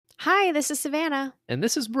Hi, this is Savannah, And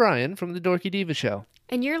this is Brian from the Dorky Diva Show,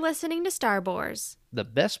 and you're listening to Star Wars. the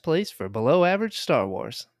best place for below average Star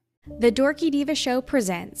Wars. The Dorky Diva Show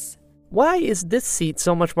presents Why is this seat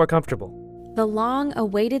so much more comfortable? the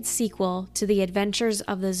long-awaited sequel to the adventures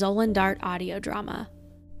of the Zolan Dart audio drama.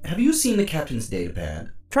 Have you seen the captain's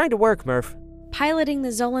datapad? Trying to work, Murph. Piloting the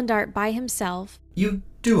Zolan Dart by himself, You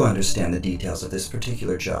do understand the details of this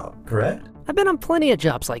particular job, correct? I've been on plenty of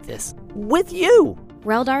jobs like this. With you!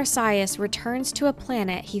 Reldar Sias returns to a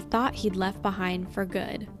planet he thought he'd left behind for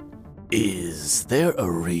good. Is there a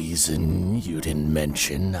reason you didn't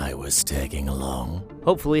mention I was tagging along?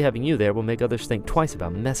 Hopefully having you there will make others think twice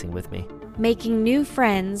about messing with me. Making new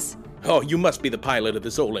friends Oh, you must be the pilot of the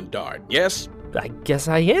Zolan Dart, yes? I guess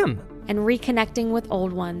I am. and reconnecting with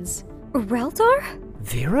old ones, Reldar?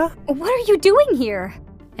 Vera? What are you doing here?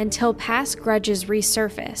 until past grudges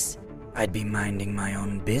resurface. I'd be minding my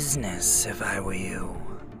own business if I were you.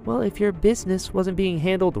 Well, if your business wasn't being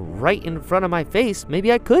handled right in front of my face,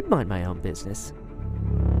 maybe I could mind my own business.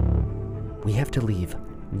 We have to leave.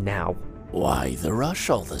 Now. Why the rush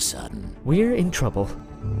all of a sudden? We're in trouble.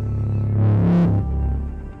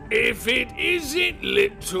 If it isn't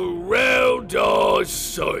little Reldar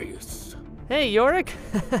Sias. Hey, Yorick.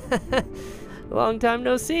 Long time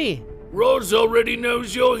no see. Roz already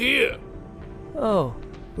knows you're here. Oh.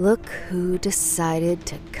 Look who decided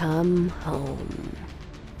to come home.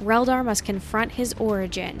 Reldar must confront his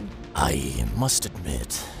origin, I must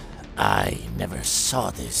admit, I never saw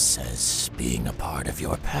this as being a part of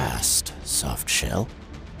your past, Softshell.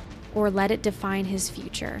 or let it define his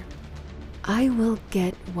future. I will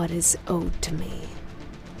get what is owed to me,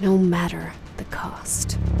 no matter the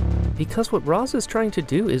cost. Because what Roz is trying to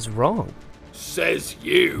do is wrong. Says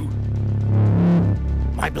you.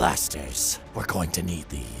 My blasters, we're going to need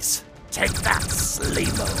these. Take that,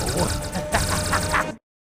 Sleevo.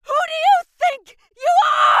 Who do you think you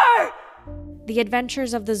are? The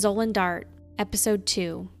Adventures of the Zolan Dart, Episode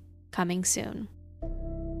 2, coming soon.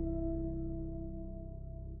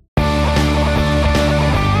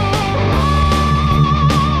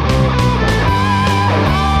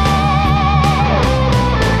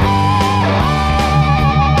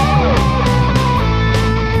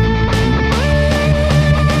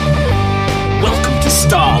 Welcome to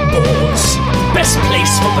Star Wars, best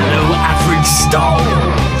place for below average Star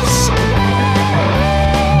Wars.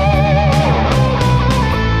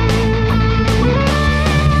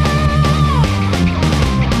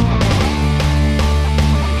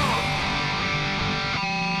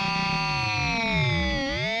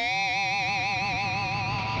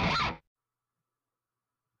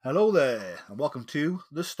 Hello there, and welcome to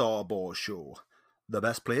the Star Wars Show, the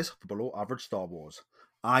best place for below average Star Wars.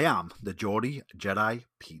 I am the Geordie Jedi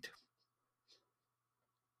Pete,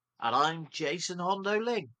 And I'm Jason Hondo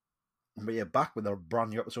Ling. and we are back with a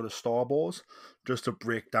brand new episode of Star Wars, just to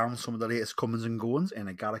break down some of the latest comings and goings in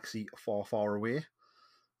a galaxy far, far away.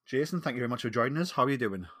 Jason, thank you very much for joining us. How are you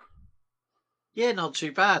doing? Yeah, not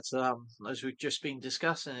too bad. As we've just been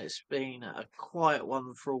discussing, it's been a quiet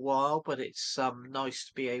one for a while, but it's nice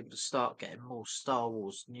to be able to start getting more Star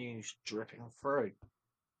Wars news dripping through.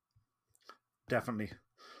 Definitely.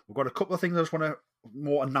 We've got a couple of things I just want to,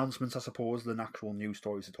 more announcements, I suppose, than actual news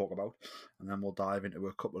stories to talk about, and then we'll dive into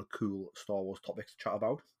a couple of cool Star Wars topics to chat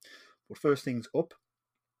about. But first things up,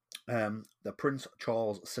 the Prince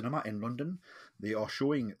Charles Cinema in London, they are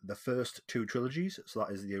showing the first two trilogies, so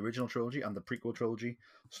that is the original trilogy and the prequel trilogy,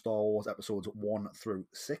 Star Wars episodes 1 through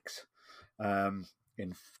 6,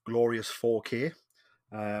 in glorious 4K,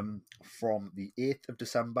 from the 8th of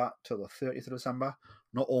December to the 30th of December.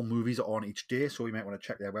 Not all movies are on each day, so you might want to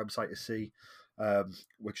check their website to see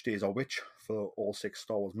which days are which for all 6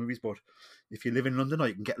 Star Wars movies. But if you live in London, or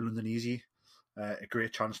you can get London easy, a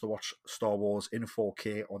great chance to watch Star Wars in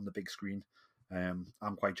 4K on the big screen.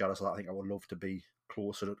 I'm quite jealous of that. I think I would love to be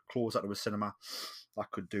closer to a cinema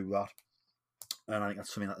that could do that. And I think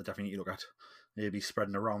that's something that they definitely need to look at. Maybe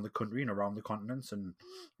spreading around the country and around the continents and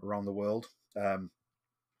around the world.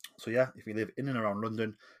 So yeah, if you live in and around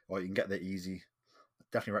London, or you can get there easy,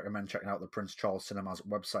 definitely recommend checking out the Prince Charles Cinema's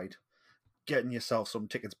website, getting yourself some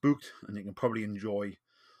tickets booked, and you can probably enjoy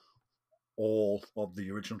all of the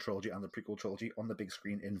original trilogy and the prequel trilogy on the big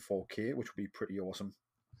screen in 4K, which would be pretty awesome.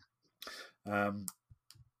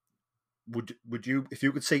 Would you, if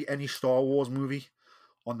you could see any Star Wars movie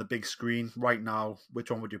on the big screen right now,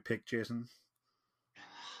 which one would you pick, Jason?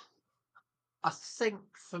 I think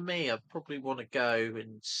for me, I'd probably want to go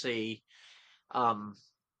and see.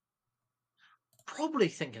 Probably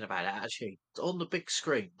thinking about it actually on the big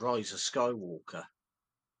screen, Rise of Skywalker.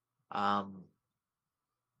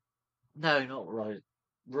 No, not Rise.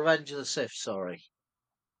 Revenge of the Sith. Sorry.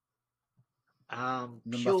 Number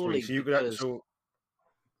 3. Purely So you could because, so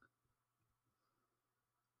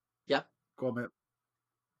yep. go on, mate.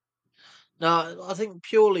 No, I think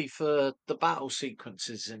purely for the battle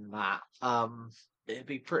sequences in that, it'd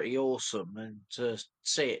be pretty awesome, and to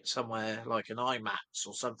see it somewhere like an IMAX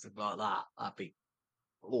or something like that, that'd be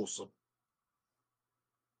awesome.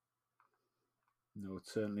 No, it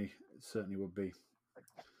certainly would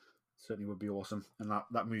be awesome, and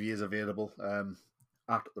that movie is available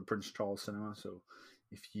at the Prince Charles Cinema. So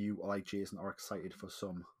if you, like Jason, are excited for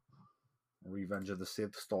some Revenge of the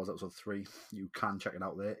Sith, Star Wars Episode 3, you can check it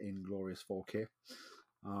out there in glorious 4K.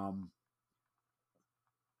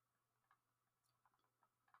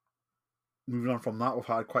 Moving on from that, we've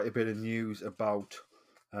had quite a bit of news about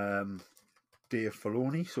Dave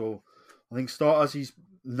Filoni. So I think starters, he's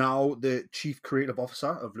now the Chief Creative Officer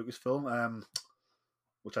of Lucasfilm,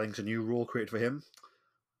 which I think is a new role created for him.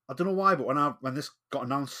 I don't know why, but when this got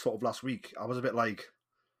announced sort of last week, I was a bit like,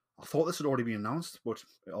 I thought this had already been announced, but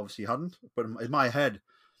it obviously hadn't. But in my head,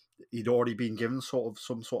 he'd already been given some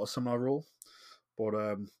sort of similar role. But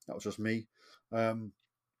that was just me. So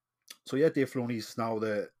yeah, Dave Filoni's now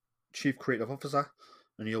the Chief Creative Officer,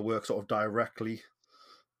 and he'll work sort of directly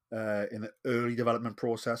in the early development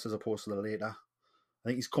process as opposed to the later. I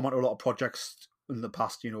think he's come onto a lot of projects in the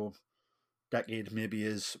past, decade. Maybe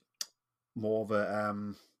is more of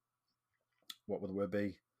a what would the word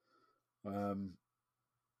be?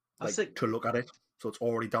 To look at it, so it's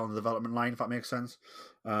already down the development line, if that makes sense.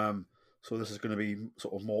 So this is going to be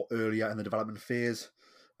sort of more earlier in the development phase.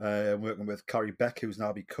 Working with Carrie Beck, who's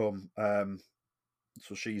now become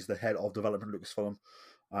so she's the head of development at Lucasfilm,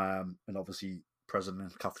 and obviously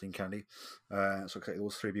President Kathleen Kennedy. So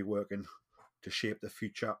those three be working to shape the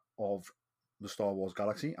future of the Star Wars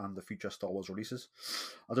galaxy and the future Star Wars releases.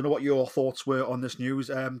 I don't know what your thoughts were on this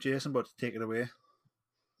news, Jason, but take it away.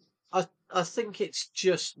 I think it's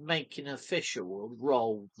just making official a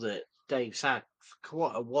role that Dave's had for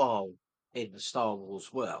quite a while in the Star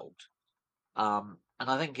Wars world. And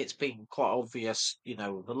I think it's been quite obvious, with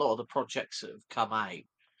a lot of the projects that have come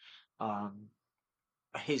out,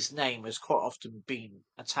 his name has quite often been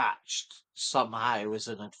attached somehow as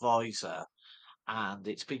an advisor, and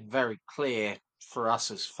it's been very clear for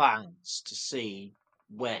us as fans to see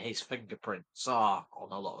where his fingerprints are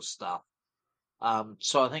on a lot of stuff.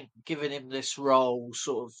 So I think giving him this role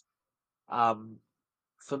sort of,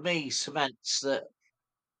 for me, cements that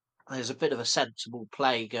there's a bit of a sensible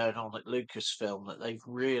play going on at Lucasfilm, that they've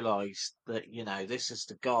realised that, this is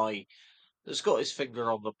the guy that's got his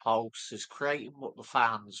finger on the pulse, is creating what the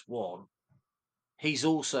fans want. He's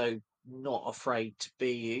also not afraid to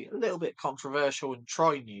be a little bit controversial and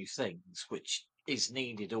try new things, which is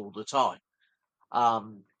needed all the time.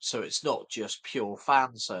 So it's not just pure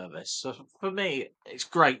fan service. So for me, it's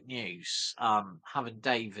great news. Having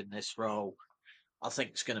Dave in this role, I think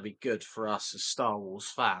it's going to be good for us as Star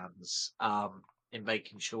Wars fans, in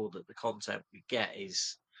making sure that the content we get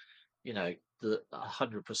is, the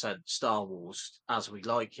 100% Star Wars as we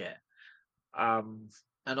like it. And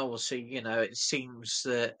obviously, it seems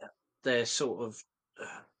that they're sort of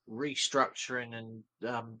restructuring and,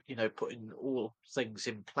 putting all things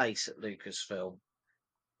in place at Lucasfilm,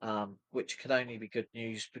 which can only be good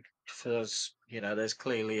news because, there's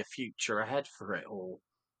clearly a future ahead for it all.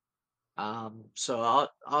 So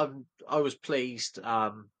I was pleased,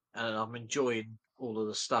 and I'm enjoying all of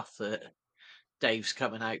the stuff that Dave's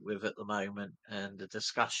coming out with at the moment, and the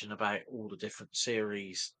discussion about all the different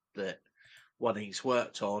series that, one, he's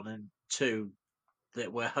worked on, and two,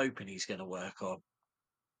 that we're hoping he's going to work on.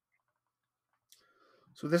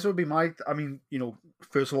 So this would be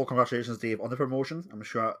first of all, congratulations, Dave, on the promotion. I'm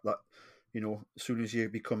sure that, as soon as you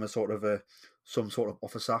become a sort of some sort of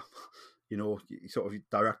officer, you sort of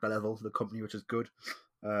director level of the company, which is good.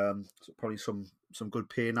 So probably some good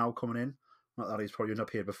pay now coming in. Not that he's probably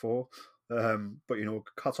not paid before, but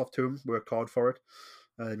hats off to him. Worked hard for it.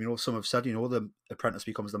 Some have said, the apprentice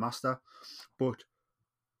becomes the master, but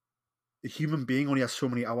a human being only has so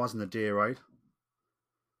many hours in the day, right?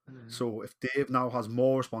 So if Dave now has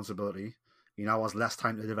more responsibility, he now has less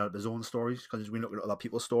time to develop his own stories because he's been looking at other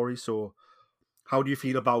people's stories. So how do you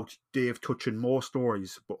feel about Dave touching more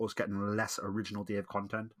stories but us getting less original Dave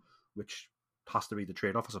content, which has to be the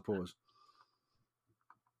trade-off, I suppose?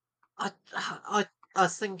 I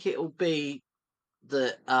think it'll be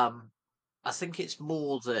that. I think it's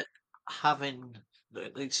more that having.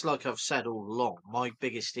 It's like I've said all along. My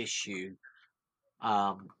biggest issue,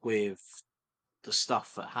 with the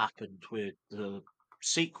stuff that happened with the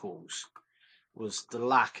sequels, was the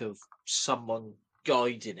lack of someone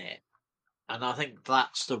guiding it, And I think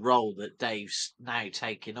that's the role that Dave's now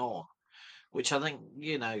taking on, which I think,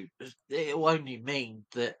 it'll only mean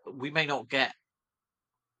that we may not get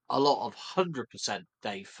a lot of 100%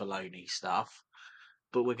 Dave Filoni stuff,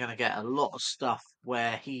 but we're going to get a lot of stuff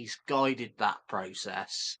where he's guided that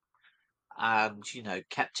process and,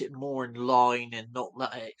 kept it more in line and not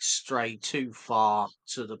let it stray too far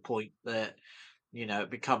to the point that, it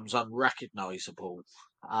becomes unrecognizable.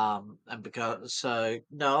 And because, so,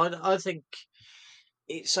 no, I think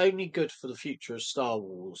it's only good for the future of Star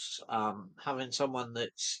Wars. Having someone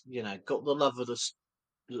that's, got the love of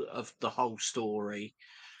of the whole story.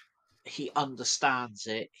 He understands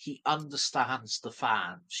it. He understands the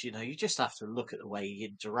fans. You just have to look at the way he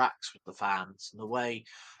interacts with the fans and the way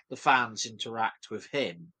the fans interact with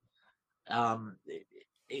him.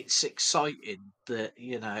 It's exciting that,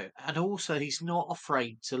 and also he's not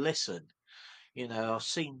afraid to listen. I've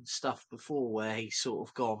seen stuff before where he's sort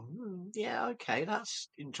of gone, yeah, okay, that's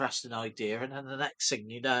interesting idea. And then the next thing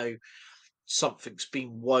you know, something's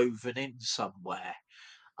been woven in somewhere,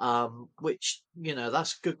 which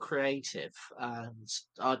that's good creative, and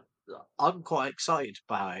I'm quite excited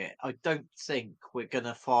about it. I don't think we're going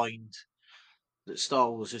to find that Star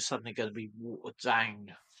Wars is suddenly going to be watered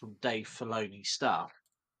down from Dave Filoni stuff.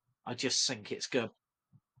 I just think it's going to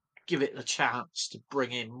give it the chance to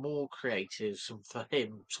bring in more creatives and for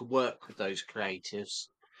him to work with those creatives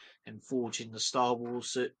in forging the Star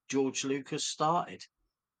Wars that George Lucas started.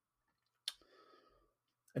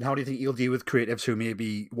 And how do you think he'll deal with creatives who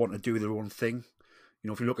maybe want to do their own thing?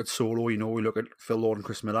 If you look at Solo, we look at Phil Lord and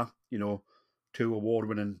Chris Miller, two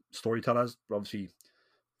award-winning storytellers, but obviously,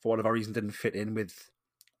 for whatever reason, didn't fit in with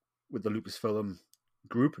the Lucasfilm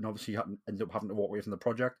group, and obviously ended up having to walk away from the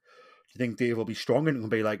project. Do you think Dave will be strong and will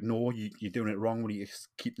be like, no, you're doing it wrong when you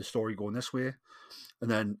keep the story going this way? And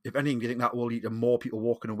then, if anything, do you think that will lead to more people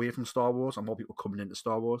walking away from Star Wars and more people coming into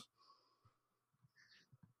Star Wars?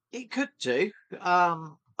 It could do,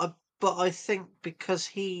 but I think because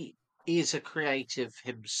he is a creative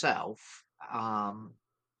himself, and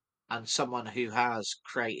someone who has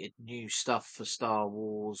created new stuff for Star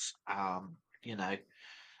Wars, I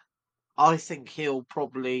think he'll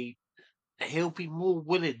be more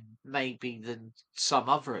willing maybe than some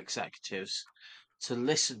other executives to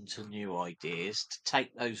listen to new ideas, to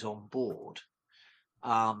take those on board.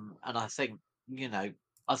 And I think, in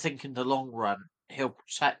the long run, he'll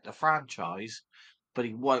protect the franchise, but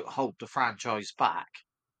he won't hold the franchise back.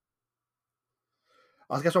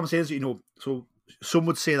 I guess what I'm saying is, so some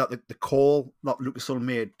would say that the call that Lucasfilm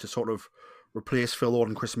made to sort of replace Phil Lord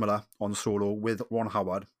and Chris Miller on Solo with Ron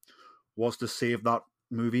Howard was to save that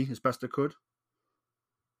movie as best it could.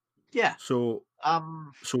 Yeah. So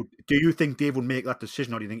do you think Dave would make that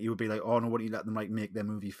decision, or do you think he would be like, oh no, why don't you let them make their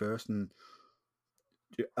movie first? And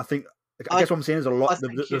I guess what I'm saying is a lot.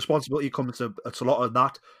 The responsibility comes to it's a lot of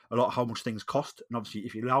that, a lot of how much things cost, and obviously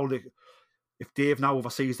if Dave now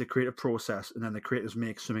oversees the creative process and then the creators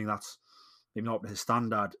make something that's maybe not up to his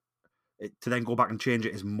standard, to then go back and change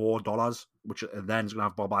it is more dollars, which then is going to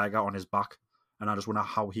have Bob Iger on his back. And I just wonder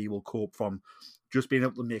how he will cope from just being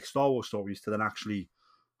able to make Star Wars stories to then actually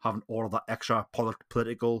having all of that extra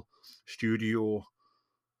political studio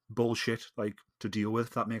bullshit to deal with,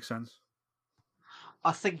 if that makes sense.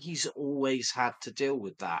 I think he's always had to deal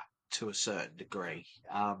with that to a certain degree,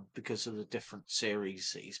 because of the different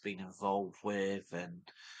series that he's been involved with, and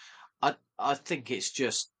I think it's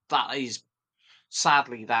just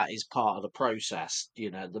sadly that is part of the process.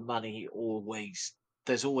 The money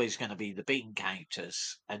there's always going to be the bean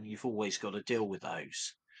counters, and you've always got to deal with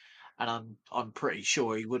those. And I'm pretty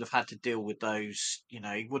sure he would have had to deal with those. He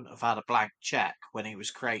wouldn't have had a blank check when he was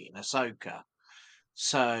creating Ahsoka.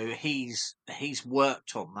 So he's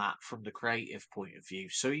worked on that from the creative point of view.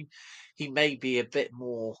 So he may be a bit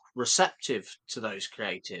more receptive to those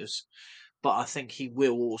creatives, but I think he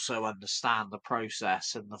will also understand the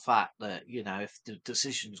process and the fact that, if the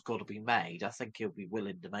decision's got to be made, I think he'll be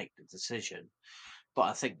willing to make the decision. But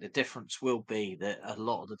I think the difference will be that a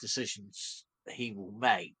lot of the decisions he will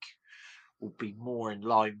make will be more in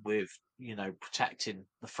line with, protecting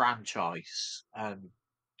the franchise and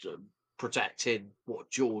protecting what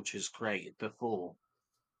George has created before.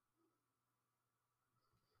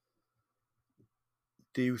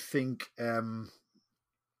 Do you think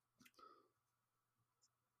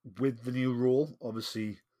with the new rule,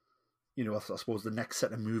 obviously, I suppose the next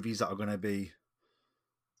set of movies that are going to be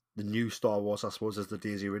the new Star Wars, I suppose, is the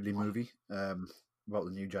Daisy Ridley movie about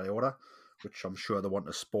the new Jedi Order, which I'm sure they want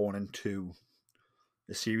to spawn into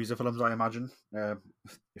a series of films, I imagine, if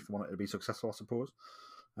they want it to be successful, I suppose.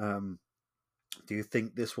 Do you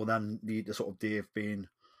think this will then lead to sort of Dave being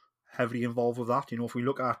heavily involved with that. If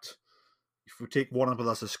we take Warner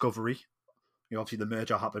Brothers Discovery, obviously the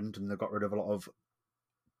merger happened and they got rid of a lot of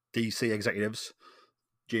DC executives.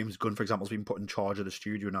 James Gunn, for example, has been put in charge of the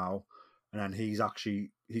studio now, and then he's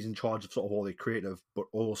in charge of sort of all the creative, but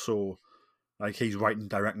also like he's writing and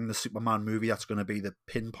directing the Superman movie. That's going to be the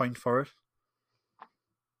pinpoint for it,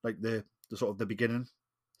 like the sort of the beginning.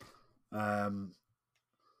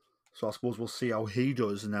 So I suppose we'll see how he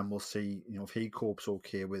does, and then we'll see if he copes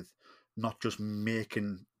okay with not just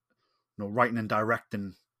making, writing and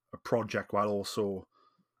directing a project while also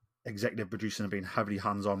executive producing and being heavily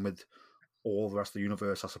hands on with all the rest of the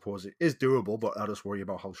universe. I suppose it is doable, but I just worry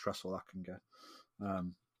about how stressful that can get.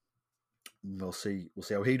 We'll see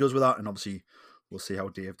how he does with that, and obviously we'll see how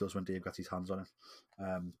Dave does when Dave gets his hands on it.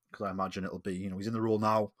 Because I imagine it'll be, he's in the role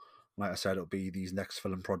now. Like I said, it'll be these next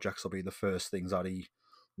film projects will be the first things that he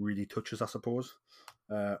really touches, I suppose.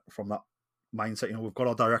 From that mindset, we've got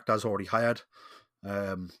our directors already hired,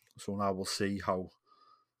 so now we'll see how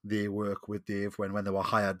they work with Dave. When they were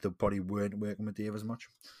hired, they probably weren't working with Dave as much.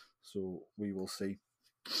 So we will see.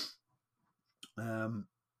 Have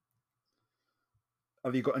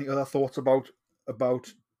you got any other thoughts about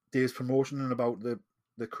Dave's promotion and about the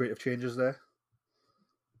creative changes there?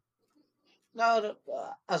 No,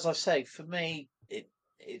 as I say, for me,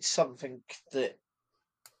 it's something that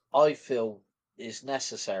I feel is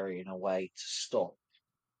necessary in a way to stop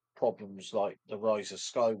problems like the Rise of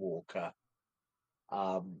Skywalker.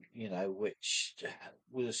 Which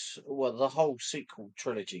was, well, the whole sequel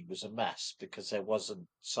trilogy was a mess because there wasn't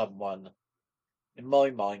someone, in my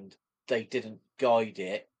mind, they didn't guide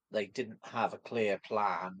it, they didn't have a clear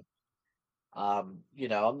plan. I'm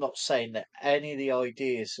not saying that any of the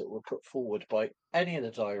ideas that were put forward by any of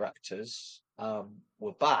the directors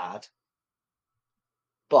were bad,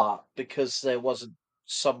 but because there wasn't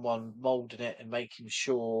someone molding it and making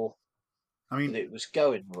sure that it was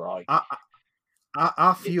going right.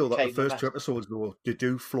 I feel that the first two episodes, though, they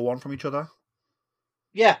do flow on from each other.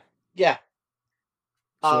 Yeah.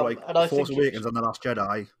 So, and I Force think Awakens and The Last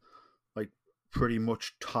Jedi, pretty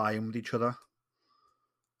much time with each other.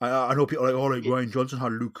 I know people are like, Ryan Johnson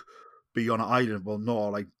had Luke be on an island. Well,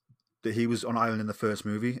 no, he was on an island in the first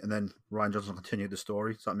movie, and then Ryan Johnson continued the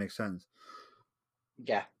story. Does that make sense?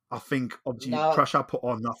 Yeah. I think, obviously, pressure put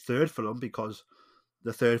on that third film because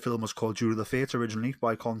the third film was called Duel of the Fates originally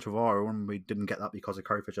by Colin Trevorrow, and we didn't get that because of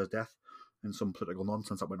Carrie Fisher's death and some political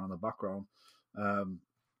nonsense that went on in the background.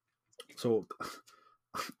 So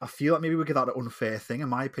I feel like maybe we get that an unfair thing, in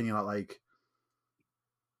my opinion.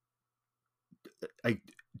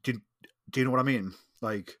 Do you know what I mean?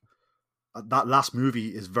 That last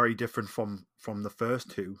movie is very different from the first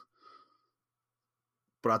two,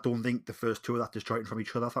 but I don't think the first two are that disjointed from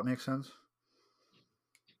each other. If that makes sense.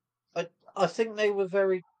 I think they were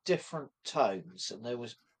very different tones, and there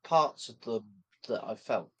was parts of them that I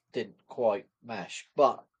felt didn't quite mesh.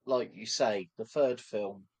 But like you say, the third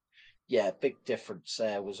film, big difference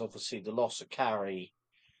there was obviously the loss of Carrie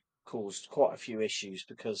caused quite a few issues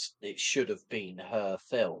because it should have been her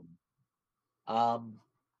film.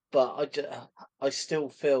 But I still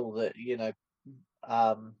feel that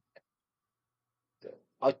I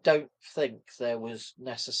don't think there was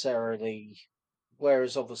necessarily,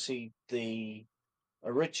 whereas obviously the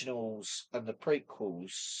originals and the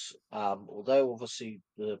prequels, although obviously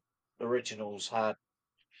the originals had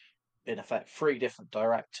in effect three different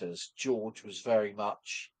directors, George was very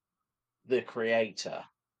much the creator,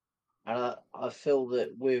 and I feel that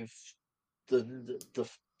with the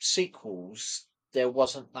sequels there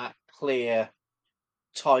wasn't that clear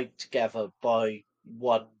tied together by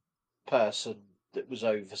one person that was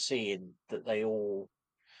overseeing that they all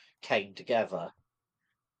came together.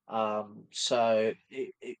 So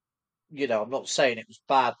I'm not saying it was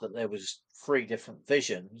bad that there was three different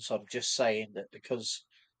visions. I'm just saying that because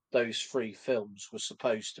those three films were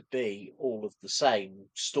supposed to be all of the same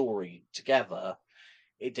story together,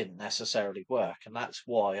 it didn't necessarily work. And that's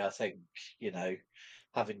why I think,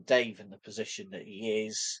 having Dave in the position that he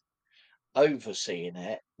is, overseeing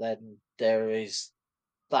it, then there is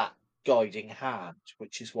that guiding hand,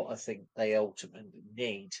 which is what I think they ultimately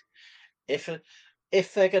need. If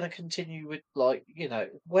they're going to continue with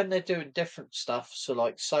when they're doing different stuff, so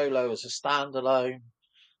like Solo as a standalone,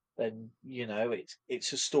 then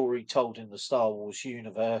it's a story told in the Star Wars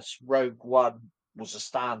universe. Rogue One was a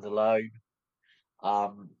standalone,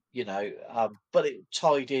 but it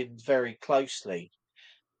tied in very closely,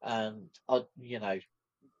 and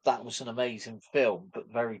that was an amazing film,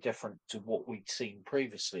 but very different to what we'd seen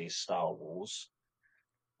previously as Star Wars.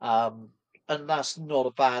 And that's not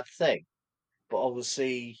a bad thing. But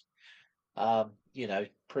obviously,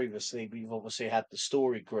 Previously we've obviously had the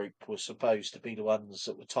story group was supposed to be the ones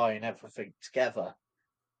that were tying everything together.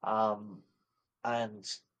 Um, and,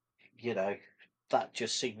 you know, that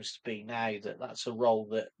just seems to be now that that's a role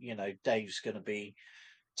that, Dave's going to be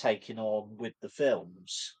taking on with the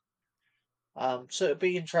films. So it'd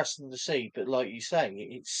be interesting to see, but like you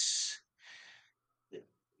say,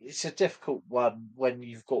 it's a difficult one when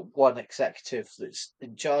you've got one executive that's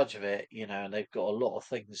in charge of it, and they've got a lot of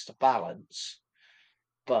things to balance.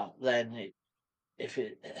 But then, if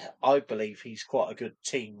it, I believe he's quite a good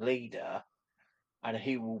team leader, and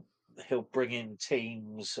he'll bring in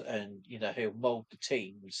teams, and he'll mold the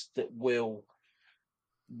teams that will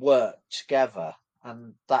work together,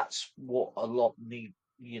 and that's what a lot need.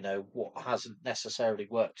 What hasn't necessarily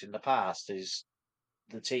worked in the past is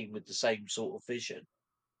the team with the same sort of vision.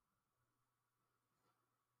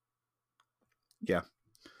 Yeah.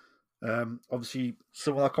 Obviously,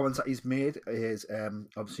 some of the comments that he's made is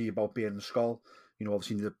obviously about Baylon Skoll.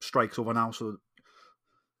 Obviously the strike's over now, so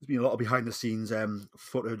there's been a lot of behind the scenes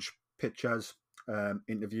footage, pictures,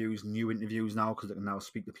 interviews, new interviews now because they can now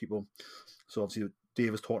speak to people. So obviously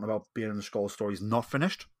Dave is talking about Baylon Skoll's story is not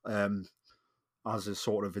finished, as is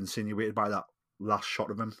sort of insinuated by that last shot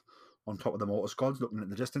of him on top of the motor squads looking at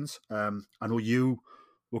the distance. I know you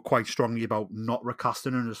were quite strongly about not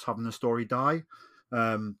recasting and just having the story die.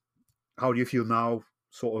 How do you feel now,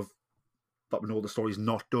 sort of, that we know the story's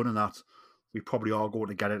not done and that we probably are going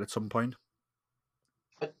to get it at some point?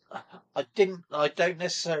 I don't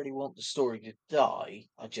necessarily want the story to die.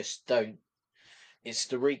 I just don't. It's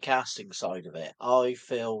the recasting side of it. I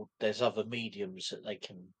feel there's other mediums that they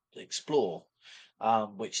can explore,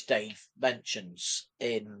 which Dave mentions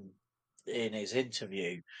in his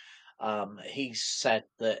interview. He said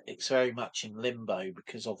that it's very much in limbo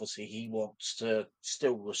because obviously he wants to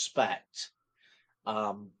still respect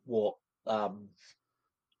what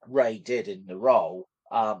Ray did in the role.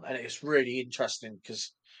 And it's really interesting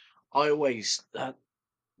because I always,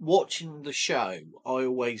 watching the show, I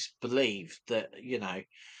always believed that,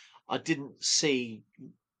 I didn't see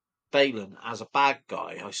Baylon as a bad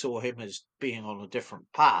guy. I saw him as being on a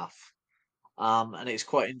different path. And it's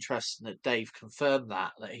quite interesting that Dave confirmed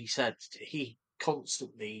that he said he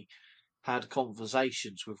constantly had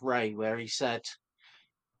conversations with Ray where he said,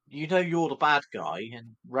 you're the bad guy.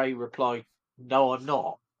 And Ray replied, no, I'm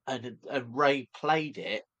not. And Ray played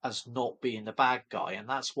it as not being the bad guy. And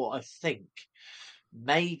that's what I think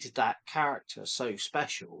made that character so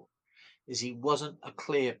special is he wasn't a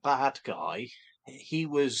clear bad guy. He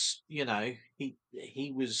was,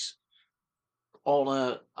 he was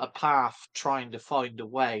on a path trying to find a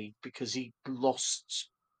way because he lost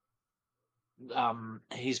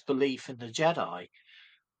his belief in the Jedi.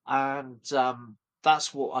 And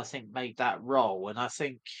that's what I think made that role. And I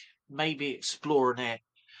think maybe exploring it,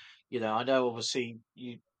 I know obviously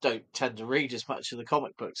you don't tend to read as much of the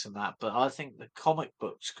comic books and that, but I think the comic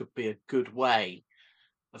books could be a good way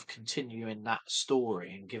of continuing that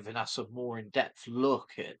story and giving us a more in-depth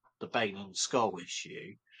look at the Baylon Skoll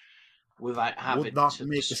issue without Would having that to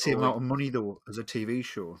make the same destroy. amount of money, though, as a TV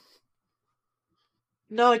show?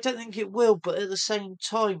 No, I don't think it will. But at the same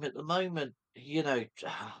time, at the moment, there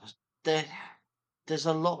there's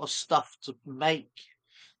a lot of stuff to make.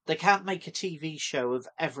 They can't make a TV show of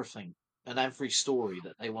everything and every story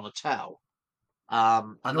that they want to tell. I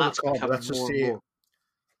And know they that's can't, but becoming let's just more and say, more.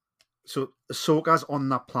 so Ahsoka's on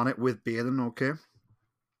that planet with Baylon, okay?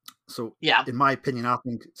 So, Yeah, in my opinion, I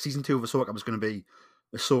think season 2 of Ahsoka was going to be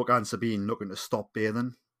Ahsoka and Sabine looking to stop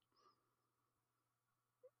Baylon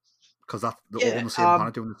because they're all on yeah. the same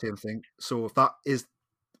planet doing the same thing. So, if that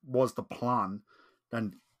was the plan,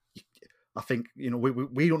 then I think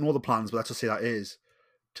we don't know the plans, but let's just say that is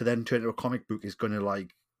to then turn into a comic book is going to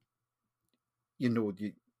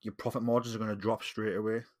your profit margins are going to drop straight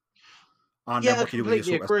away. And then Yeah, I what do you do with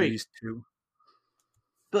completely the Ahsoka agree. series too?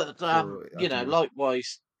 But So I don't know.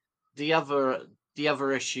 likewise, the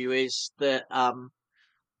other issue is that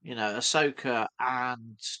Ahsoka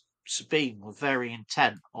and Sabine were very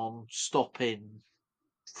intent on stopping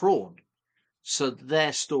Thrawn. So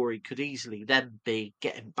their story could easily then be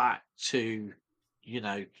getting back to, you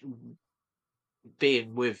know,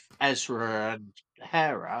 being with Ezra and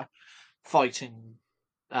Hera fighting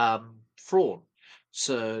Thrawn.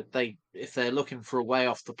 So if they're looking for a way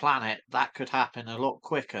off the planet, that could happen a lot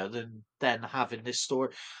quicker than having this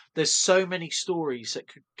story. There's so many stories that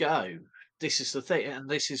could go. This is the thing, and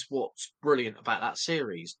this is what's brilliant about that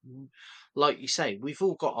series. Like you say, we've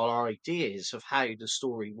all got our ideas of how the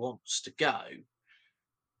story wants to go,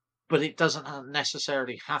 but it doesn't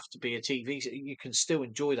necessarily have to be a TV. You can still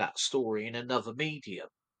enjoy that story in another medium.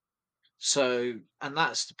 So, and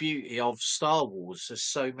that's the beauty of Star Wars. There's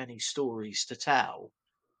so many stories to tell.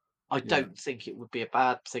 I Yeah. don't think it would be a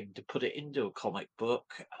bad thing to put it into a comic book.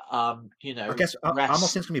 You I know, guess I'm not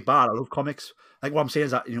rest. saying it's gonna be bad. I love comics. Like what I'm saying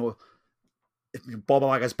is that if Bob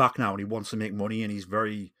Iger's back now and he wants to make money and he's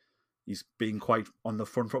being quite on the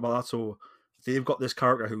front foot about that. So if they've got this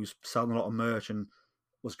character who's selling a lot of merch and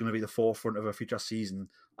was going to be the forefront of a future season,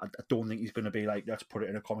 I don't think he's going to be like, let's put it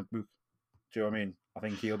in a comic book. Do you know what I mean? I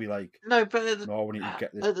think he'll be like, No, but no, we need to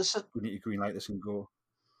get this. at the, We need to greenlight this and go.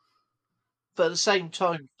 but at the same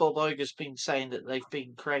time, Bob Iger's been saying that they've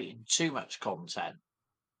been creating too much content,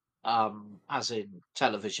 as in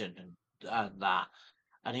television and that,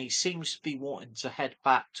 and he seems to be wanting to head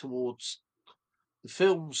back towards the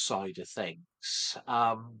film side of things.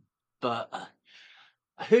 But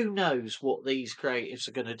who knows what these creatives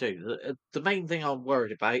are going to do? The main thing I'm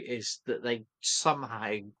worried about is that they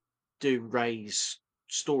somehow do raise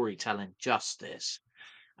storytelling justice,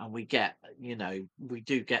 and we get, we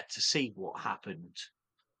do get to see what happened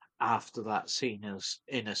after that scene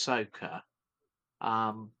in Ahsoka.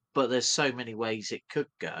 But there's so many ways it could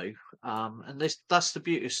go, and that's the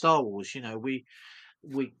beauty of Star Wars.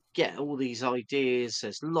 We get all these ideas.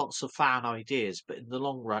 There's lots of fan ideas, but in the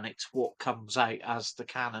long run, it's what comes out as the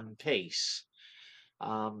canon piece.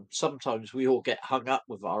 Sometimes we all get hung up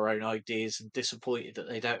with our own ideas and disappointed that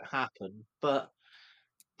they don't happen. But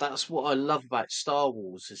that's what I love about Star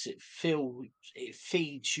Wars is it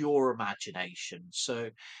feeds your imagination. So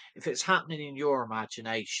if it's happening in your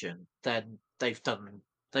imagination, then they've done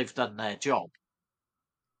their job.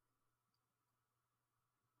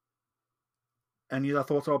 Any other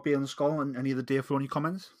thoughts about Baylon Skoll and any of the Dave Filoni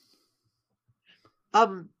comments?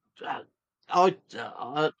 Um, uh, I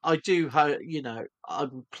do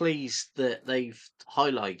I'm pleased that they've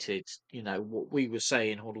highlighted what we were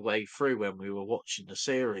saying all the way through when we were watching the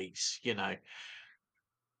series. It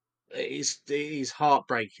is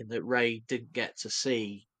heartbreaking that Ray didn't get to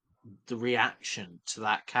see the reaction to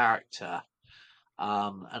that character.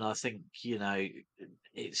 And I think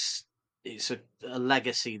it's it's a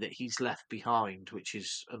legacy that he's left behind, which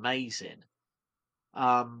is amazing.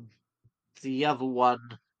 Um, the other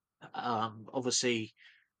one, obviously,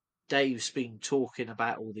 Dave's been talking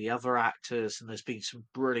about all the other actors, and there's been some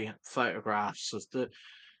brilliant photographs of the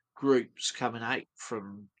groups coming out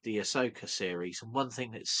from the Ahsoka series. And one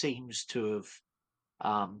thing that seems to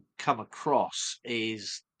have come across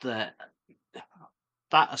is that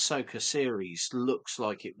Ahsoka series looks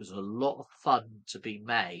like it was a lot of fun to be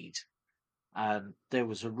made, and there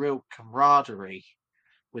was a real camaraderie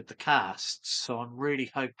with the cast. So I'm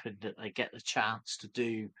really hoping that they get the chance to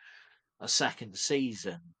do a second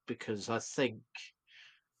season, because I think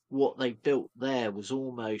what they built there was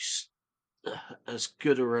almost as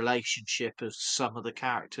good a relationship as some of the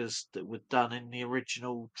characters that were done in the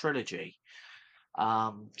original trilogy.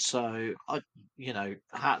 So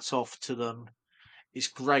hats off to them. It's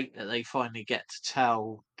great that they finally get to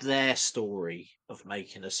tell their story of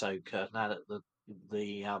making Ahsoka now that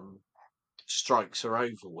the strikes are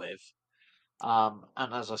over with. And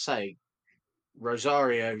as I say,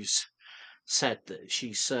 Rosario's said that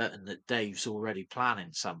she's certain that Dave's already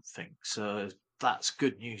planning something. So that's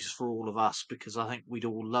good news for all of us, because I think we'd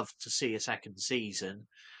all love to see a second season.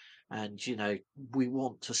 And, we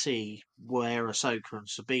want to see where Ahsoka and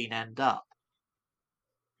Sabine end up.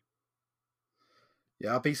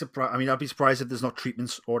 Yeah, I'd be surprised. I mean, I'd be surprised if there's not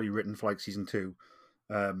treatments already written for like season 2.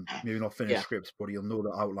 Maybe not finished Yeah. scripts, but he'll know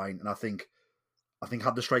the outline. And I think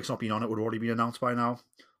had the strikes not been on, it would already be announced by now.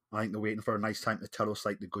 I think they're waiting for a nice time to tell us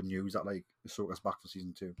like the good news that like Ahsoka's back for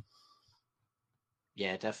season 2.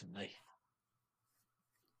 Yeah, definitely.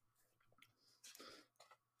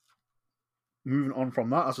 Moving on from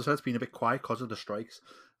that, as I said, it's been a bit quiet because of the strikes.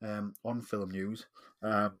 On film news,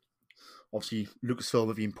 obviously Lucasfilm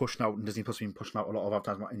have been pushing out, and Disney Plus have been pushing out a lot of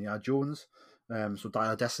advertising about Indiana Jones. So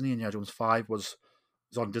Dial of Destiny, Indiana Jones 5 is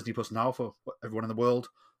on Disney Plus now for everyone in the world.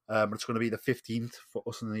 But it's going to be the 15th for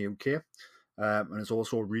us in the UK. And it's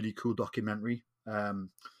also a really cool documentary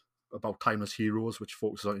about timeless heroes, which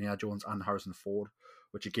focuses on Indiana Jones and Harrison Ford,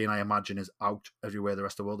 which again I imagine is out everywhere the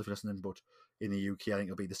rest of the world if you're listening, but in the UK I think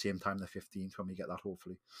it'll be the same time, the 15th, when we get that,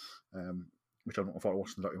 hopefully. Which I'm looking forward to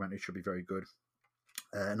watching the documentary. It should be very good.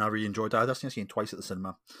 And I really enjoyed Dial of Destiny. I've seen it twice at the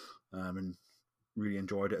cinema, and really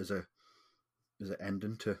enjoyed it as an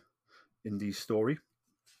ending to Indy's story.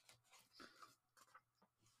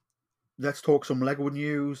 Let's talk some Lego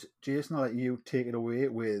news. Jason, I'll let you take it away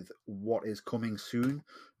with what is coming soon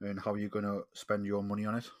and how you're going to spend your money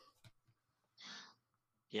on it.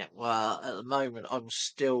 Yeah, well, at the moment, I'm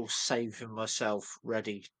still saving myself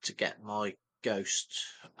ready to get my Ghost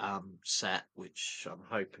set, which I'm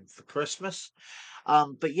hoping for Christmas.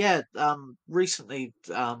 But yeah, recently,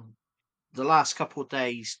 the last couple of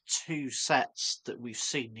days, two sets that we've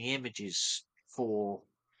seen the images for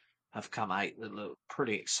have come out that look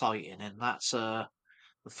pretty exciting, and that's the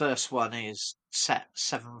first one is set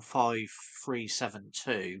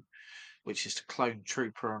 75372, which is the Clone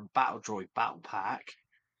Trooper and Battle Droid Battle Pack.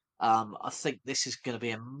 I think this is going to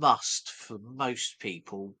be a must for most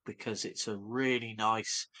people because it's a really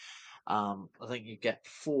nice. I think you get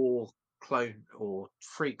three clone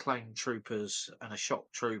troopers and a shock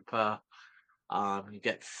trooper. You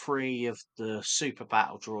get three of the super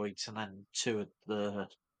battle droids and then two of the.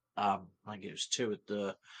 I think it was two of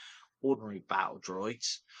the ordinary battle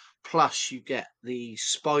droids. Plus, you get the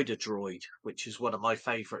spider droid, which is one of my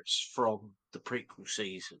favourites from the prequel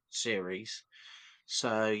series.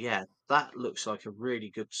 So yeah, that looks like a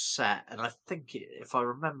really good set, and I think if I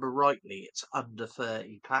remember rightly, it's under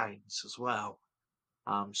 £30 as well.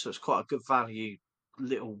 So it's quite a good value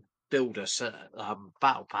little builder set,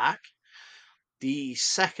 battle pack. The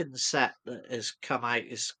second set that has come out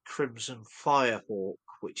is Crimson Firehawk,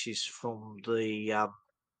 which is from the young.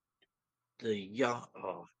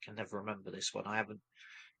 Oh, I can never remember this one. I haven't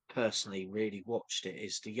personally really watched it.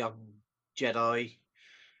 Is the Young Jedi?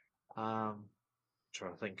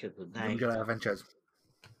 Trying to think of the Young name. Jedi Adventures.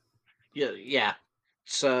 Yeah.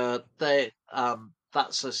 So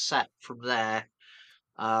that's a set from there,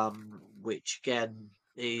 which again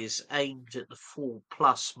is aimed at the full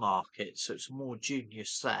plus market, so it's a more junior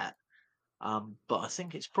set. But I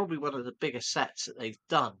think it's probably one of the bigger sets that they've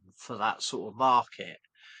done for that sort of market.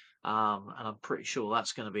 And I'm pretty sure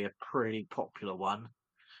that's going to be a pretty popular one.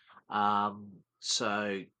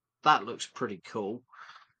 So that looks pretty cool.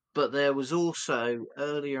 But there was also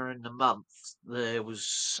earlier in the month, there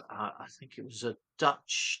was, I think it was a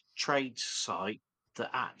Dutch trade site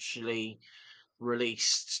that actually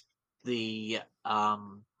released the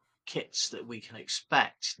kits that we can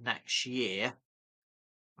expect next year.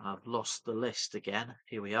 I've lost the list again.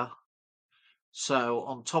 Here we are. So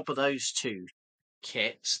on top of those two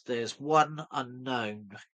kits, there's one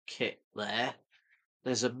unknown kit there.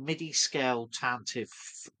 There's a MIDI scale Tantive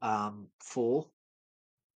 4.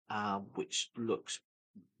 Which looks,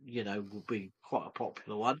 will be quite a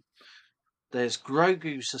popular one. There's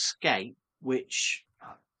Grogu's Escape, which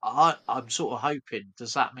I'm sort of hoping,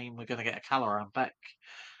 does that mean we're going to get a Caloran Beck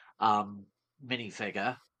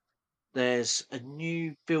minifigure? There's a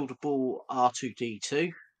new buildable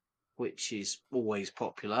R2D2, which is always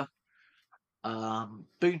popular.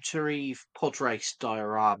 Boonta Eve Pod Race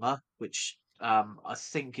diorama, which I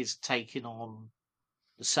think is taking on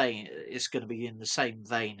it's going to be in the same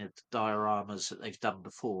vein of the dioramas that they've done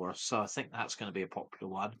before, so I think that's going to be a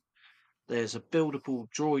popular one. There's a buildable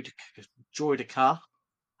droidica,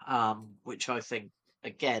 which I think,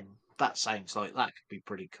 again, that sounds like that could be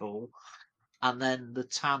pretty cool. And then the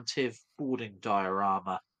Tantive boarding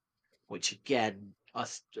diorama, which again,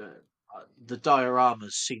 the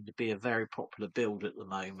dioramas seem to be a very popular build at the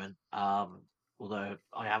moment, although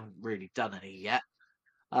I haven't really done any yet.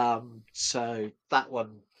 So that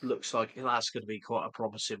one looks like that's going to be quite a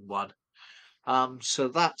promising one. So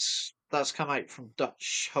that's come out from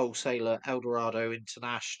Dutch wholesaler Eldorado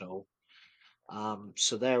International.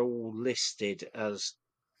 So they're all listed as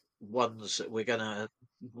ones that we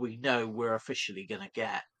know we're officially gonna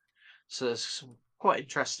get. So there's some quite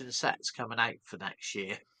interesting sets coming out for next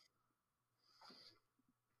year.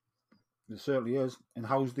 It certainly is. And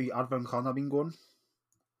how's the Advent calendar been going?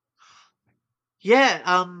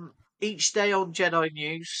 Yeah, each day on Jedi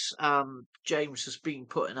News, James has been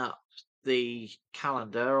putting up the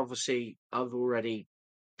calendar. Obviously, I've already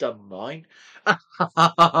done mine.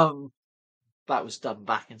 That was done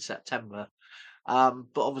back in September. But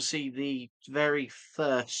obviously, the very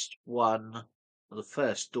first one, the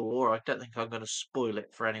first door, I don't think I'm going to spoil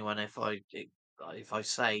it for anyone if I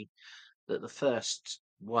say that the first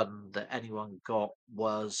one that anyone got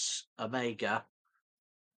was Omega,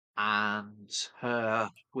 and her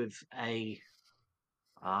with a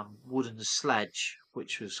wooden sledge,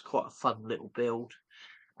 which was quite a fun little build.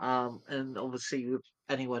 And obviously, with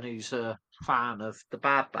anyone who's a fan of the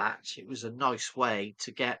Bad Batch, it was a nice way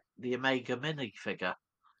to get the Omega minifigure.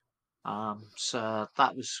 So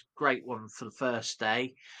that was a great one for the first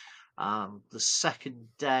day. The second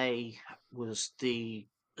day was the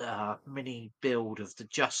mini build of the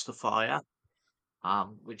Justifier,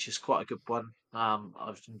 which is quite a good one.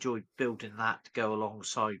 I've enjoyed building that to go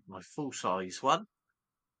alongside my full size one.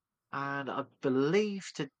 And I believe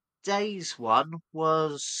today's one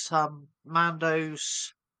was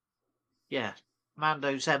Mando's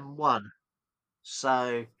M1.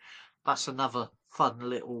 So that's another fun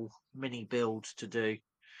little mini build to do.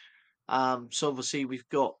 So obviously we've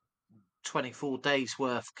got 24 days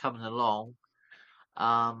worth coming along.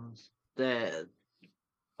 There,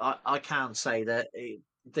 I can say that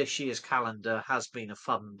this year's calendar has been a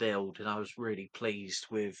fun build, and I was really pleased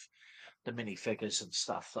with the minifigures and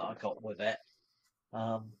stuff that I got with it.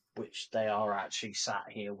 Which they are actually sat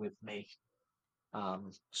here with me.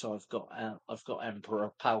 So I've got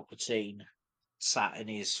Emperor Palpatine sat in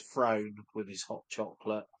his throne with his hot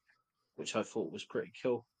chocolate, which I thought was pretty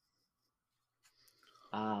cool.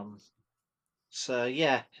 Um, so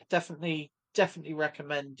yeah, definitely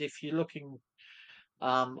recommend if you're looking.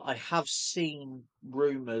 I have seen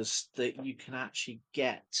rumours that you can actually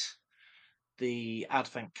get the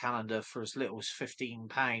advent calendar for as little as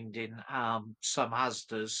 £15 in some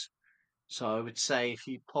Asda's. So I would say if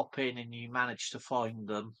you pop in and you manage to find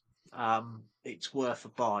them, it's worth a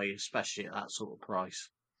buy, especially at that sort of price.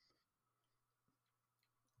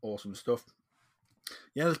 Awesome stuff.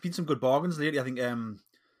 Yeah, there's been some good bargains lately. I think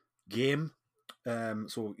Game,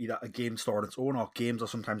 so either a game store on its own or games are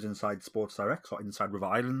sometimes inside Sports Direct or inside River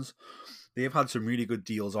Islands. They've had some really good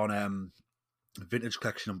deals on Vintage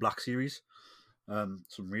Collection and Black Series. Some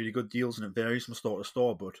really good deals, and it varies from store to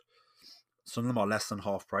store, but some of them are less than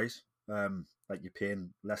half price. Like you're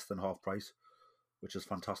paying less than half price, which is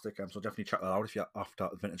fantastic. So definitely check that out if you're after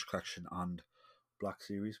Vintage Collection and Black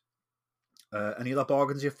Series. Any other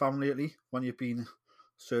bargains you've found lately when you've been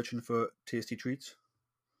searching for tasty treats?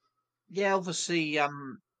 Yeah, obviously,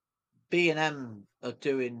 B&M are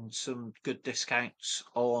doing some good discounts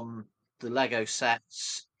on the Lego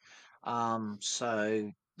sets.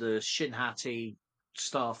 So the Shin Hati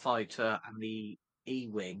Starfighter and the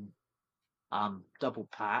E-Wing double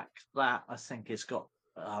pack, that I think has got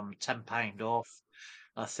 £10 off.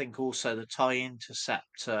 I think also the TIE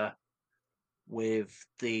Interceptor with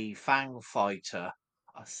the Fang Fighter,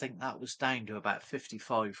 I think that was down to about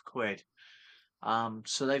 55 quid.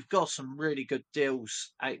 So they've got some really good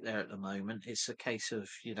deals out there at the moment. It's a case of,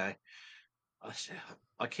 I,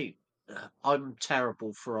 I keep, I'm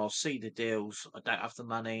terrible for I'll see the deals, I don't have the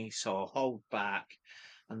money, so I'll hold back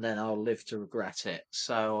and then I'll live to regret it.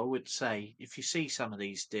 So I would say if you see some of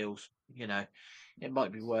these deals, it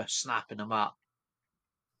might be worth snapping them up.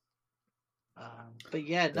 But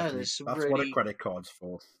yeah, no, Definitely. there's some That's what a really. credit card's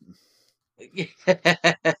for. For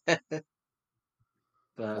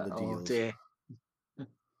But the oh deals. dear.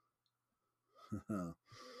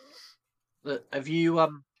 Look, have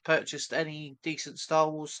you purchased any decent Star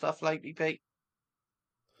Wars stuff lately, Pete?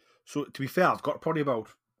 So to be fair, I've got probably about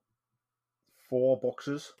 4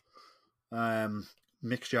 boxes.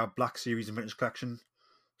 Mixture of Black Series and Vintage Collection.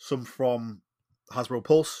 Some from Hasbro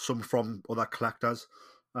Pulse, some from other collectors.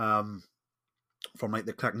 From like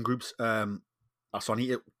the collecting groups. So I need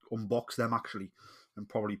to unbox them actually and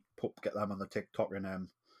probably get them on the TikTok and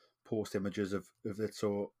post images of it.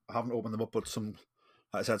 So I haven't opened them up, but some,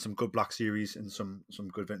 like I said, some good Black Series and some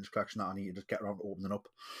good Vintage Collection that I need to just get around to opening up.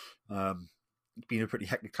 It's been a pretty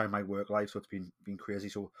hectic time in my work life, so it's been crazy.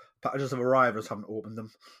 So packages have arrived, I just haven't opened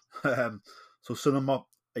them. So some of them are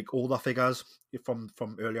like older figures from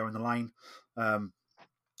earlier in the line, from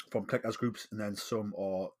collectors groups, and then some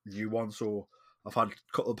are new ones. So I've had a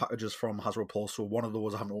couple of packages from Hasbro Pulse. So one of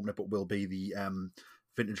those I haven't opened it, but will be the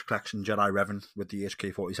Vintage Collection Jedi Revan with the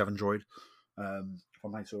HK-47 droid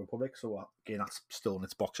from Knights of the Republic. So again, that's still in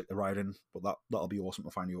its box at the ride-in, but that'll be awesome to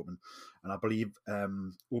finally open. And I believe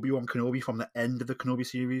Obi-Wan Kenobi from the end of the Kenobi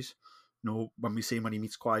series. When we see him when he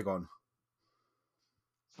meets Qui-Gon.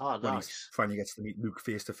 Oh, When he nice. finally gets to meet Luke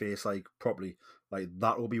face to face, like properly, like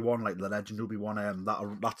that Obi-Wan, like the Legend Obi-Wan.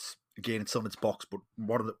 That's again, it's still in its box, but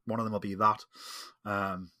one of them will be that.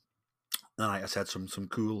 And like I said, some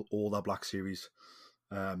cool older Black Series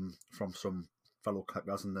from some fellow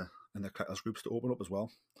collectors in the collectors groups to open up as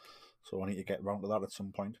well. So I need to get around to that at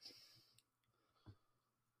some point.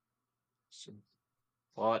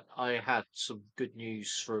 Well, I had some good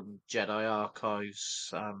news from Jedi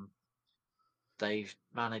Archives. They've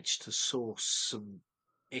managed to source some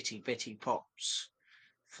itty bitty pops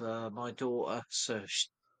for my daughter, so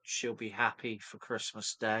she'll be happy for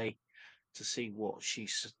Christmas Day to see what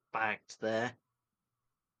she's bagged there.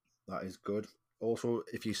 That is good. Also,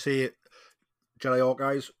 if you see it, Jedi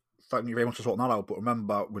Archives, thank you very much for sorting that out. But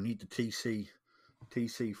remember, we need the TC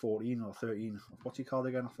 14 or 13. What's he called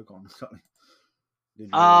again? I've forgotten exactly.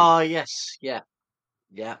 Yes, yeah.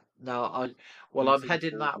 No, I'm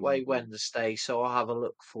heading that way Wednesday, so I'll have a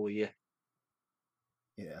look for you.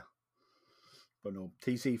 Yeah. But no,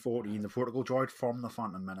 TC-14, the Protocol droid from the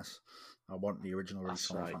Phantom Menace. I want the original release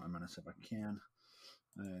from the Phantom Menace if I can.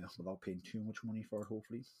 without paying too much money for it,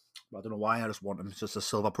 hopefully. But I don't know why, I just want him. It's just a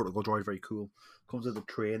silver protocol droid, very cool. Comes with the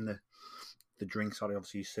tray and the drinks that he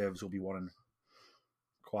obviously serves Obi-Wan and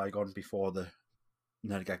Qui-Gon before they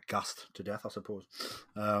get gassed to death, I suppose.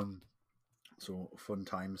 So fun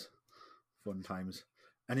times.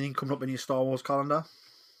 Anything coming up in your Star Wars calendar?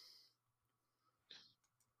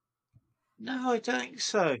 No, I don't think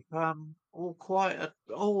so. All quite.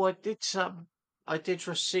 I did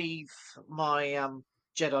receive my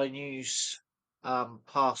Jedi News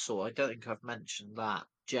parcel. I don't think I've mentioned that.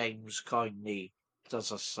 James kindly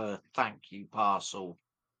does us a thank you parcel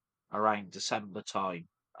around December time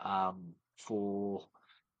for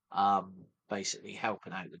basically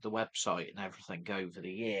helping out with the website and everything over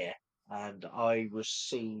the year. And I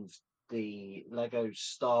received the Lego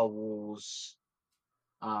Star Wars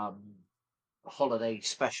um, holiday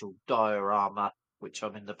special diorama, which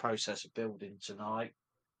I'm in the process of building tonight.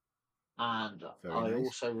 And Very I nice.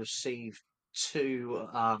 also received two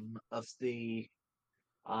of the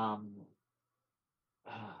trying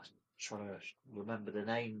to remember the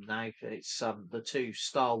name now. It's the two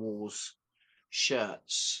Star Wars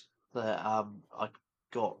shirts that I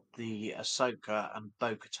got, the Ahsoka and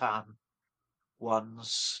Bo-Katan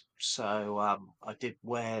ones. So I did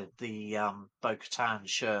wear the Bo-Katan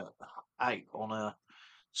shirt out on a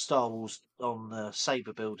Star Wars on the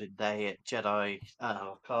Saber building day at Jedi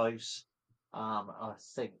Archives. I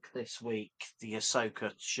think this week the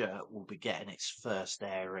Ahsoka shirt will be getting its first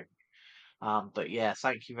airing. But yeah,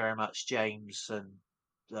 thank you very much, James, and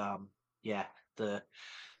yeah, the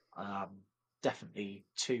um, definitely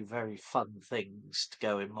two very fun things to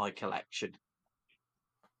go in my collection.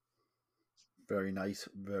 Very nice.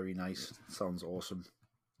 Sounds awesome.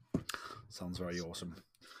 Sounds very awesome.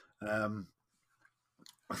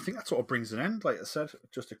 I think that sort of brings an end. Like I said,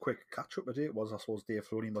 just a quick catch up today. It was, I suppose, Dave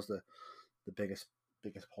Filoni was the biggest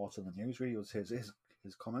part of the news. Really, was his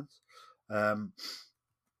comments.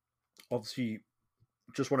 Obviously,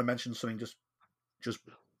 just want to mention something just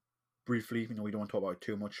briefly. You know, we don't want to talk about it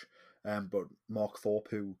too much. But Mark Thorpe,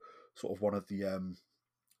 who sort of one of the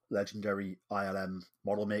legendary ILM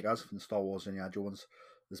model makers from Star Wars and Indiana Jones,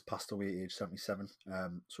 has passed away at age 77.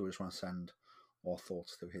 So we just want to send our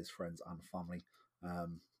thoughts to his friends and family,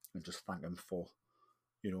 and just thank him for,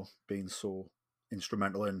 you know, being so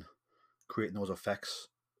instrumental in creating those effects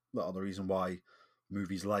that are the reason why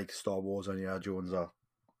movies like Star Wars and Indiana Jones are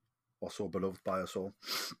so beloved by us all.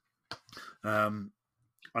 And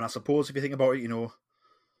I suppose if you think about it, you know,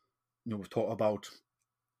 we've talked about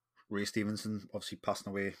Ray Stevenson obviously passing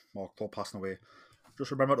away, Mark Thorpe passing away. Just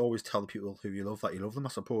remember to always tell the people who you love that you love them, I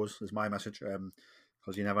suppose, is my message.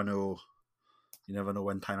 Because you never know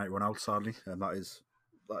when time might run out, sadly. And that is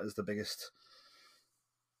the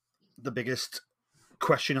biggest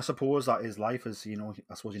question, I suppose, that is life, is, you know,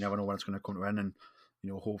 I suppose you never know when it's going to come to an end, and,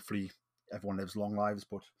 you know, hopefully everyone lives long lives,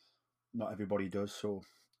 but not everybody does. So,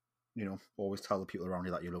 you know, always tell the people around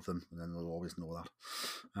you that you love them, and then they'll always know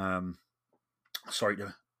that. Sorry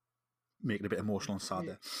to make it a bit emotional and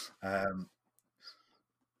sad there.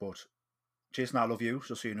 But Jason, I love you,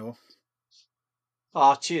 just so you know.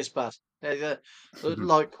 Ah, cheers, bud.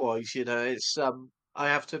 Likewise, you know, it's I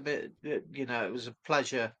have to admit that, you know, it was a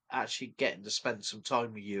pleasure actually getting to spend some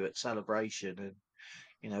time with you at Celebration, and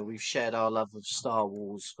you know, we've shared our love of Star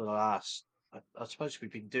Wars for the last, I suppose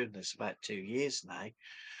we've been doing this about 2 years now.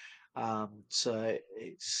 So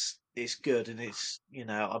it's good, and it's, you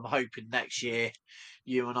know, I'm hoping next year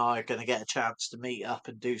you and I are going to get a chance to meet up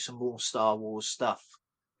and do some more Star Wars stuff.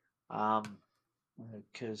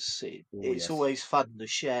 Because it's Yes. always fun to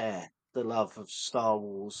share the love of Star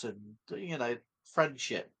Wars, and you know,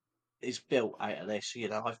 friendship is built out of this. You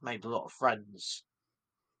know, I've made a lot of friends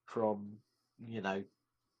from, you know,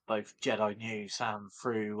 both Jedi News and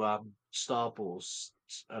through Star Wars,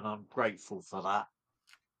 and I'm grateful for that.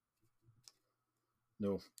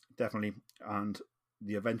 No, definitely. And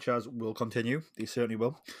the adventures will continue. They certainly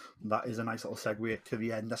will. That is a nice little segue to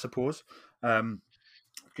the end, I suppose.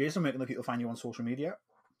 Jason, where can the people find you on social media?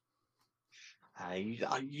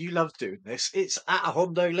 You love doing this. It's at a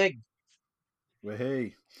Hondo Ling. Well,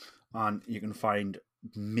 hey. And you can find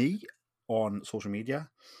me on social media,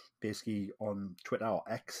 basically on Twitter, or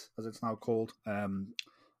X as it's now called, and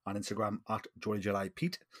Instagram at Jolly Jedi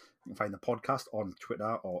Pete. You can find the podcast on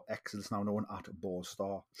Twitter, or X as it's now known, at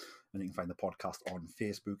Borstar. And you can find the podcast on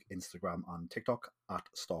Facebook, Instagram, and TikTok at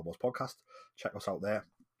Star Wars Podcast. Check us out there.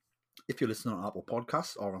 If you're listening on Apple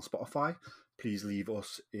Podcasts or on Spotify, please leave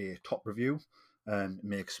us a top review. It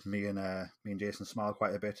makes me and Jason smile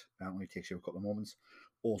quite a bit. It only takes you a couple of moments.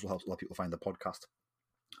 Also helps a lot of people find the podcast.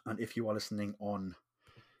 And if you are listening on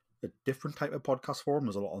a different type of podcast forum.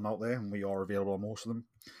 There's a lot of them out there, and we are available on most of them.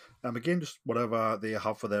 Again, just whatever they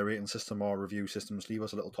have for their rating system or review systems, leave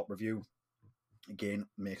us a little top review. Again,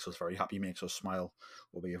 makes us very happy, makes us smile.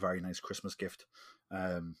 Will be a very nice Christmas gift.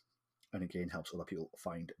 And again, helps other people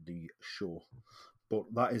find the show. But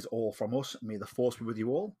that is all from us. May the force be with you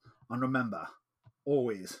all. And remember,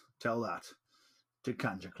 always tell that to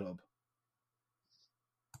Kanja Club.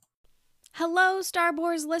 Hello, Star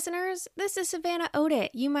Wars listeners. This is Savannah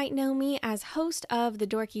Odit. You might know me as host of The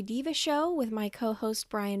Dorky Diva Show with my co-host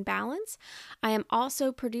Brian Balance. I am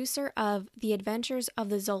also producer of The Adventures of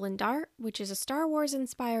the Zolan Dart, which is a Star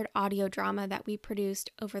Wars-inspired audio drama that we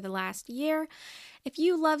produced over the last year. If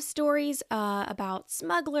you love stories about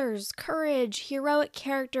smugglers, courage, heroic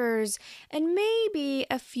characters, and maybe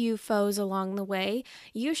a few foes along the way,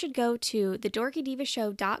 you should go to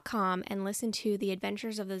thedorkydivashow.com and listen to The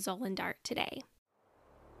Adventures of the Zolan Dart today.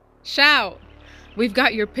 Shout! We've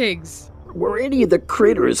got your pigs. Were any of the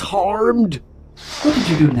critters harmed? What did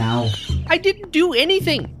you do now? I didn't do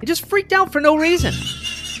anything. I just freaked out for no reason.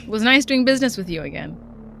 It was nice doing business with you again.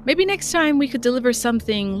 Maybe next time we could deliver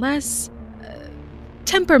something less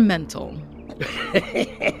temperamental.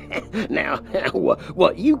 Now,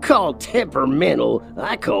 what you call temperamental,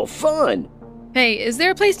 I call fun. Hey, is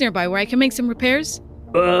there a place nearby where I can make some repairs?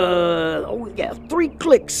 3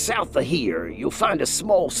 clicks south of here, you'll find a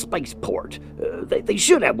small spaceport. They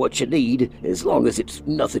should have what you need, as long as it's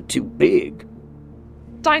nothing too big.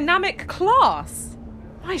 Dynamic class?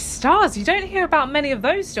 My stars, you don't hear about many of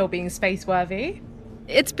those still being space-worthy.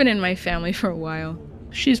 It's been in my family for a while.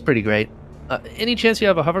 She's pretty great. Any chance you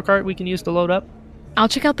have a hover cart we can use to load up? I'll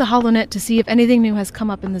check out the HoloNet to see if anything new has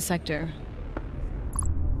come up in the sector.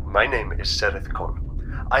 My name is Sereth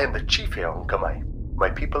Kon. I am the chief here on Kamai. My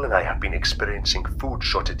people and I have been experiencing food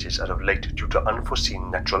shortages as of late due to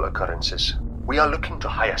unforeseen natural occurrences. We are looking to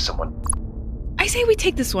hire someone. I say we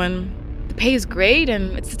take this one. The pay is great,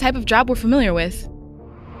 and it's the type of job we're familiar with.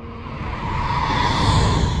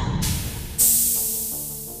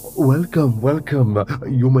 Welcome.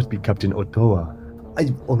 You must be Captain Otoa.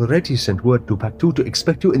 I've already sent word to Pack 2 to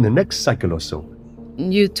expect you in the next cycle or so.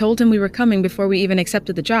 You told him we were coming before we even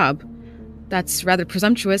accepted the job. That's rather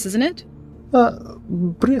presumptuous, isn't it?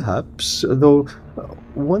 Perhaps, though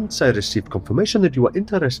once I received confirmation that you were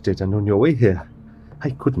interested and on your way here, I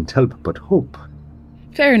couldn't help but hope.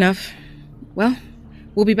 Fair enough. Well,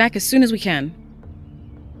 we'll be back as soon as we can.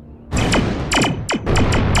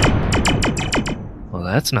 Well,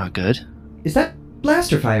 that's not good. Is that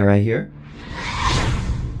blaster fire I hear?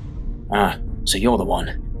 So you're the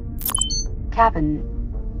one. Captain,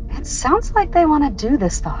 it sounds like they want to do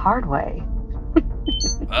this the hard way.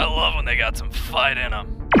 I love when they got some fight in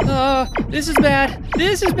them. This is bad.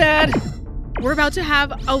 This is bad. We're about to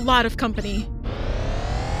have a lot of company.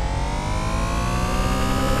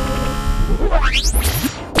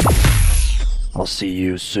 I'll see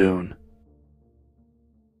you soon.